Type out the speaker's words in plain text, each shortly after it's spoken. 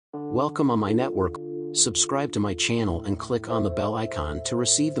Welcome on my network. Subscribe to my channel and click on the bell icon to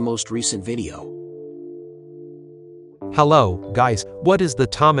receive the most recent video. Hello, guys. What is the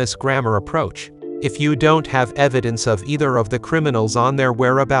Thomas Grammer approach? If you don't have evidence of either of the criminals on their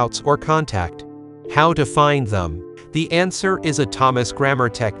whereabouts or contact, how to find them? The answer is a Thomas Grammer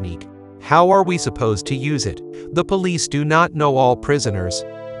technique. How are we supposed to use it? The police do not know all prisoners,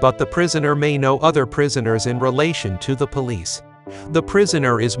 but the prisoner may know other prisoners in relation to the police. The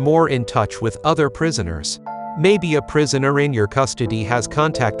prisoner is more in touch with other prisoners. Maybe a prisoner in your custody has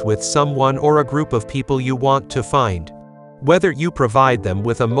contact with someone or a group of people you want to find. Whether you provide them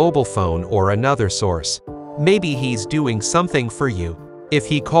with a mobile phone or another source, maybe he's doing something for you. If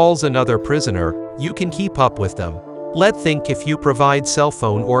he calls another prisoner, you can keep up with them. Let's think if you provide cell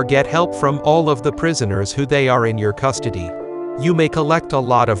phone or get help from all of the prisoners who they are in your custody. You may collect a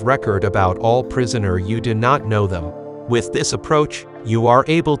lot of record about all prisoner you do not know them. With this approach, you are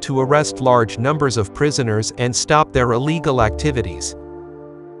able to arrest large numbers of prisoners and stop their illegal activities.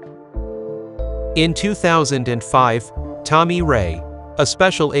 In 2005, Tommy Ray, a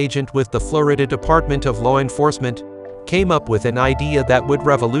special agent with the Florida Department of Law Enforcement, came up with an idea that would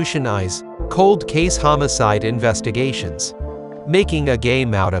revolutionize cold case homicide investigations, making a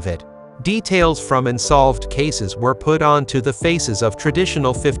game out of it. Details from unsolved cases were put onto the faces of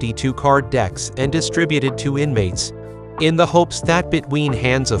traditional 52-card decks and distributed to inmates, in the hopes that between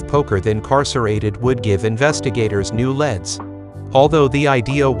hands of poker the incarcerated would give investigators new leads. Although the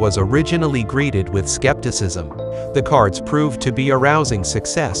idea was originally greeted with skepticism, the cards proved to be a rousing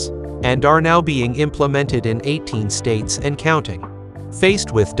success, and are now being implemented in 18 states and counting.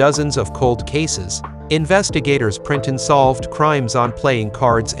 Faced with dozens of cold cases, investigators print unsolved crimes on playing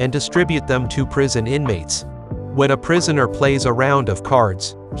cards and distribute them to prison inmates. When a prisoner plays a round of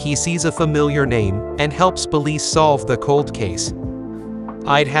cards, he sees a familiar name and helps police solve the cold case.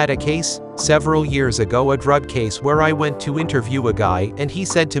 I'd had a case several years ago, a drug case where I went to interview a guy and he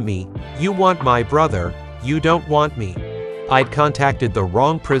said to me, "You want my brother, you don't want me." I'd contacted the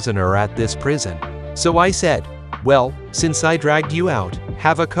wrong prisoner at this prison. So I said, "Well, since I dragged you out,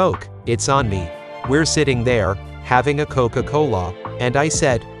 have a Coke, it's on me." We're sitting there, having a Coca-Cola, and I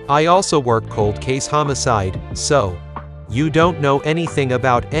said, "I also work cold case homicide, so you don't know anything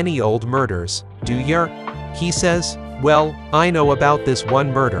about any old murders, do ya?" He says, "Well, I know about this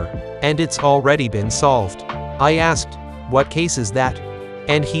one murder, and it's already been solved." I asked, "What case is that?"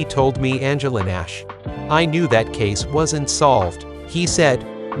 And he told me Angela Nash. I knew that case wasn't solved. He said,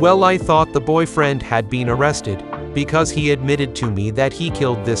 "Well, I thought the boyfriend had been arrested, because he admitted to me that he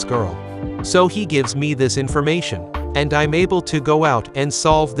killed this girl. So he gives me this information, and I'm able to go out and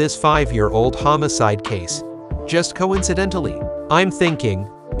solve this 5-year-old homicide case. Just coincidentally." I'm thinking,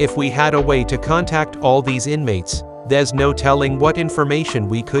 if we had a way to contact all these inmates, there's no telling what information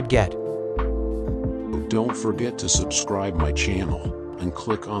we could get. Don't forget to subscribe my channel and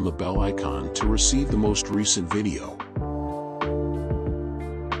click on the bell icon to receive the most recent video.